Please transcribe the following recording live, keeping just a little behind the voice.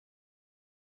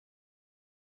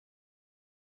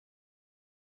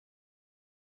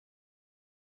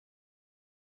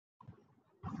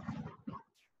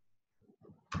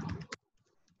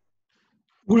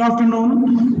Good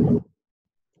afternoon.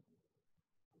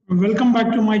 Welcome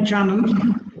back to my channel.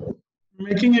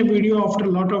 Making a video after a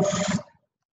lot of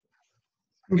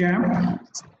gap.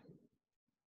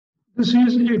 This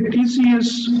is a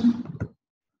TCS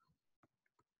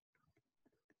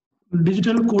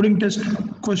digital coding test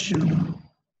question.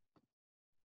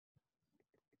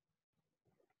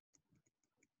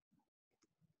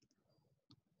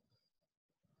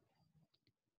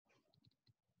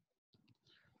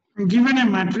 Given a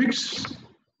matrix,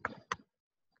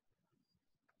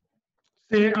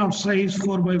 say of size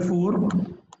 4 by 4,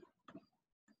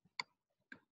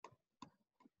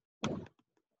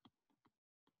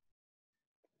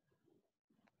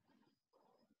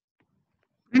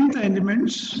 print the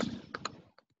elements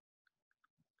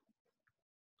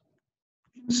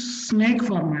in snake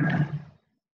format.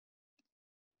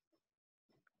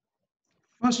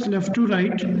 First left to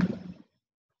right,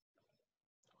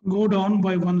 go down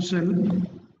by one cell,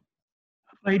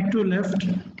 right to left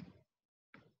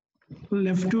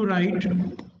to right,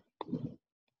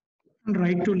 and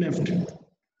right to left.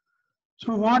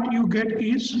 So what you get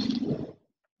is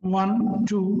 1,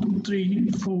 2,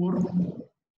 3, 4,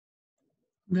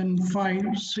 then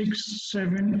 5, 6,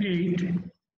 7, 8,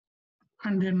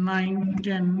 and then 9,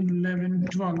 10, 11,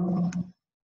 12,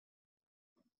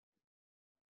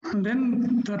 and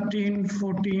then 13,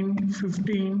 14,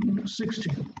 15,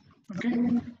 16. Okay.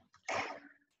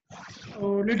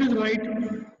 So let us write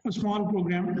a small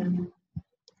program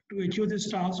to achieve this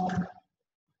task.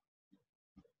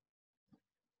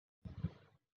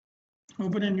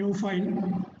 Open a new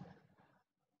file.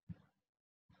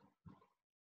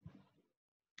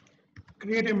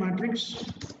 Create a matrix.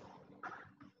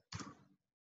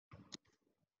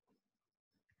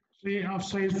 Say of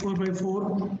size 4 by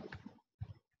 4.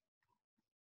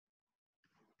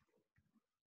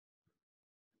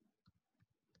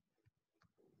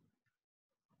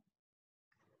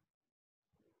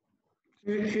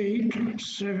 Say 8,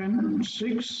 7,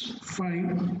 6,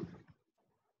 5.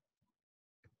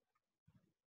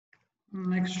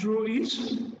 Next row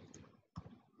is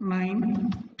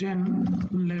 9, 10,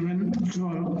 11,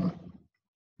 12.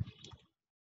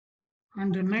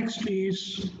 And the next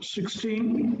is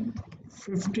 16,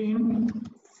 15,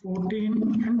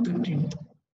 14, and 13.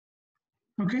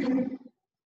 Okay.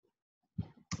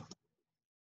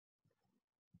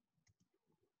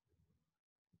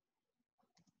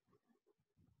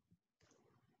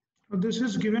 So this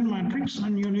is given matrix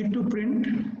and you need to print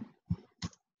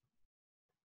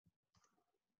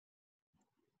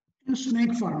in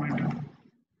snake format.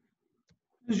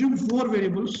 Assume 4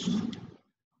 variables.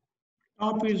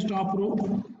 Top is top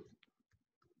row,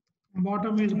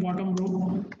 bottom is bottom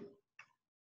row,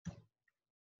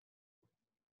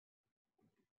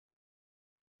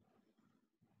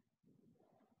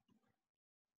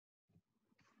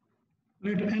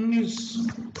 let n is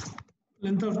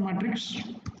length of matrix,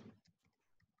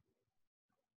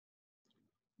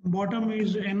 bottom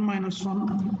is n minus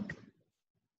 1,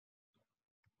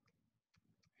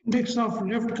 index of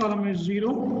left column is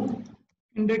 0,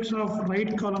 index of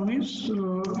right column is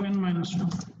n minus 1.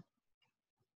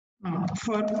 Now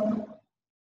for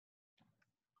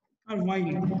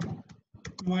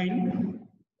while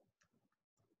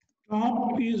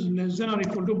top is less than or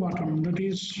equal to bottom, that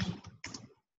is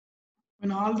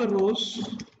when all the rows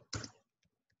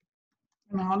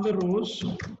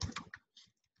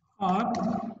are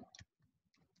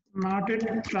not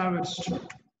yet traversed.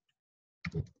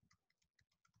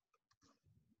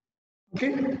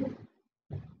 Okay.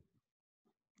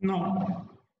 Now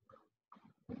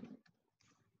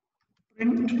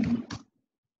print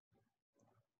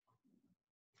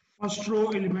first row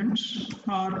elements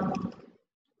are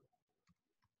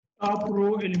top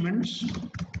row elements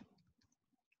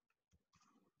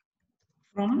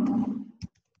from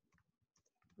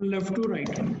left to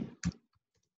right.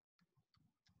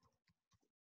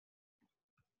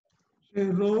 So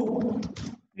row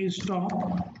is top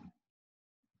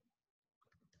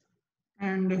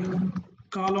and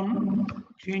column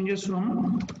changes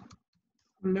from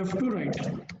left to right.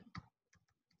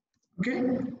 Okay.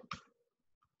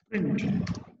 Print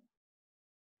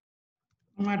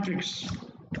matrix.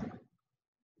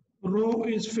 Row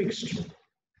is fixed,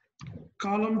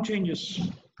 column changes.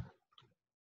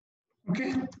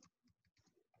 Okay.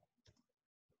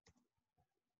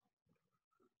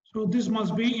 So this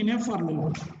must be in a for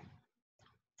loop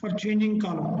for changing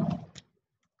column.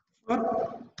 For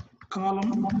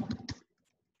column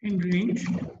in range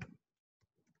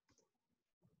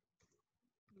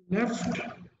left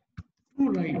to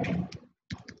right,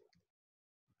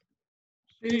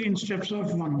 say in steps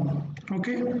of 1.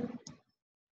 Okay.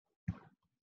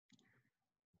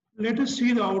 Let us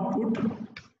see the output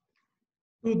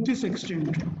to this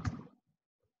extent.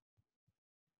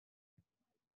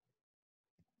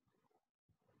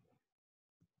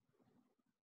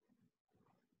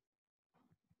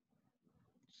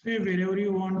 Say wherever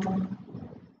you want.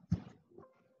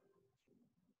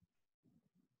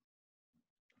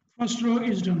 First row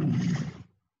is done.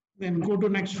 Then go to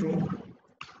next row.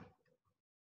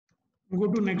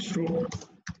 Go to next row.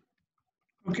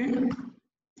 Okay?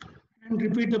 And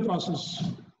repeat the process.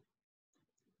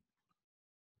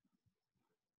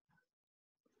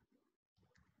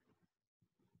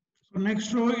 So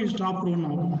next row is top row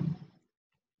now.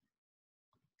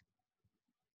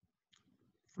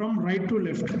 From right to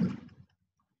left.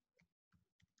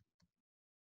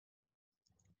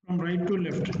 From right to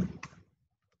left.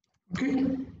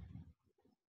 Okay?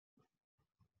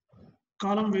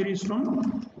 Column varies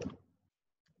from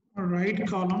right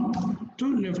column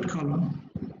to left column.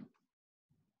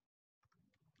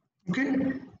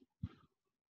 Okay?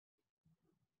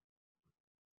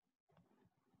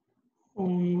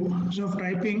 Oh, so of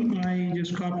typing, I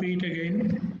just copy it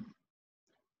again.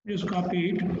 Just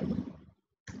copy it.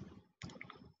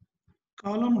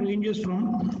 Column ranges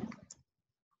from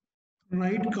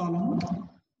right column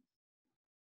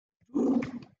to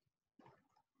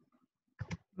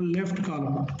left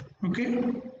column. Okay?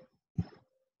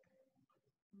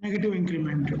 Negative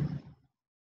increment.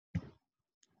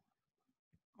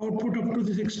 Output up to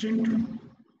this extent.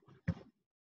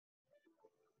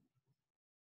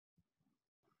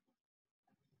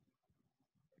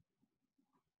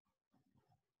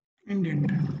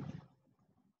 Indent.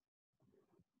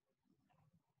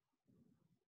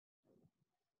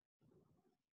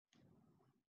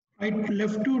 Right,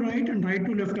 left to right and right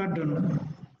to left are done.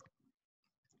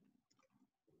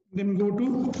 Then go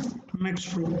to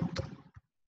next row.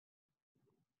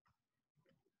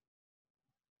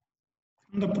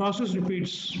 And the process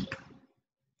repeats.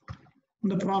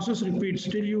 The process repeats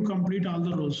till you complete all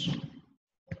the rows.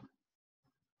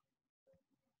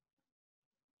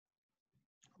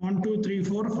 1, 2, 3,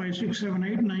 4, 5, 6, 7,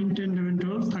 8, 9, 10, 11,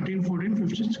 12, 13, 14,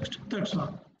 15, 16. That's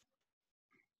all.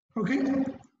 Okay.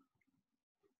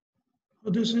 So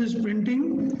this is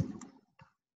printing.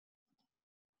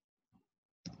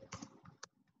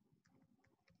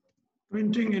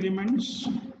 Printing elements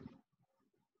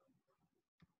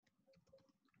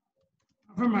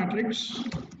of a matrix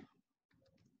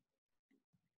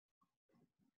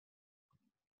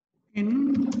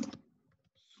in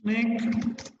snake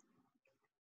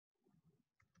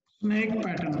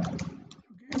pattern.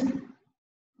 Okay.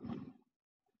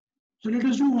 So let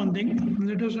us do one thing.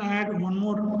 Let us add one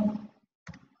more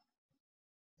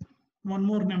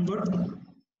number.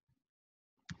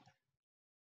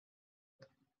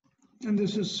 And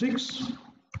this is 6.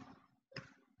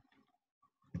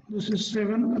 This is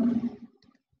 7.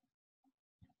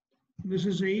 This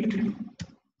is 8.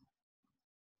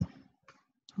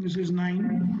 This is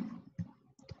 9.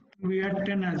 We add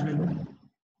 10 as well.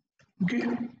 Okay.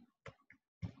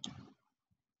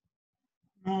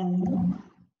 Now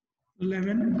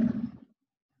 11,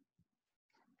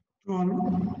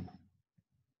 12,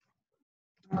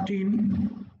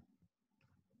 13,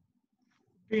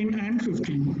 14 and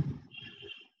 15.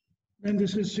 Then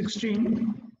this is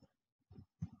 16,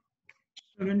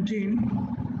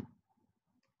 17,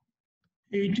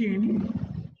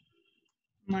 18,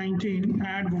 19,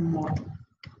 add one more.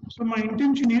 So my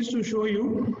intention is to show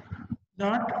you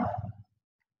that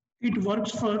it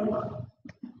works for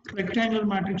rectangle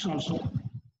matrix also.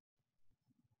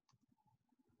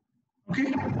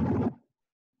 Okay.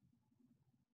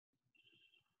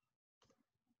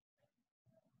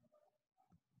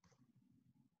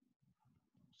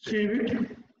 Save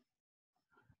it.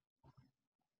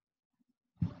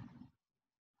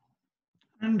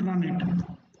 And run it.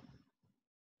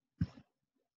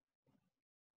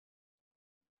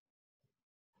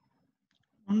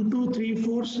 One, two, three,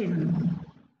 four, 7.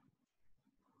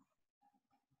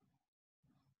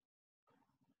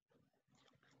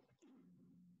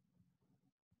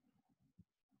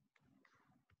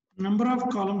 Number of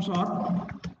columns are,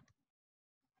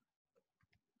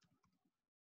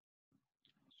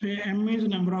 say M is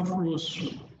number of rows,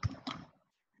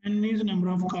 N is number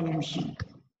of columns.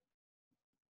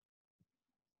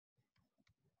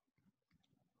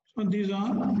 So these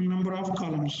are number of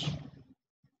columns,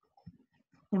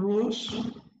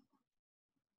 rows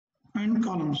and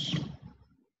columns.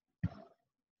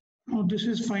 Now this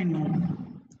is fine now.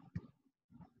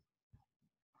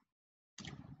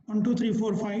 1, 2, 3,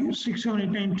 4, 5, 6, 7, 8,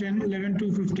 9, 10, 11,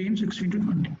 12, 15, 16 to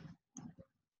 20.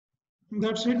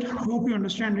 That's it. Hope you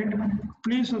understand it.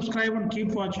 Please subscribe and keep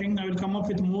watching. I will come up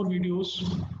with more videos,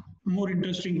 more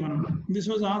interesting one. This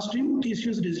was asked in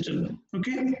TCS Digital.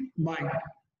 Okay, bye.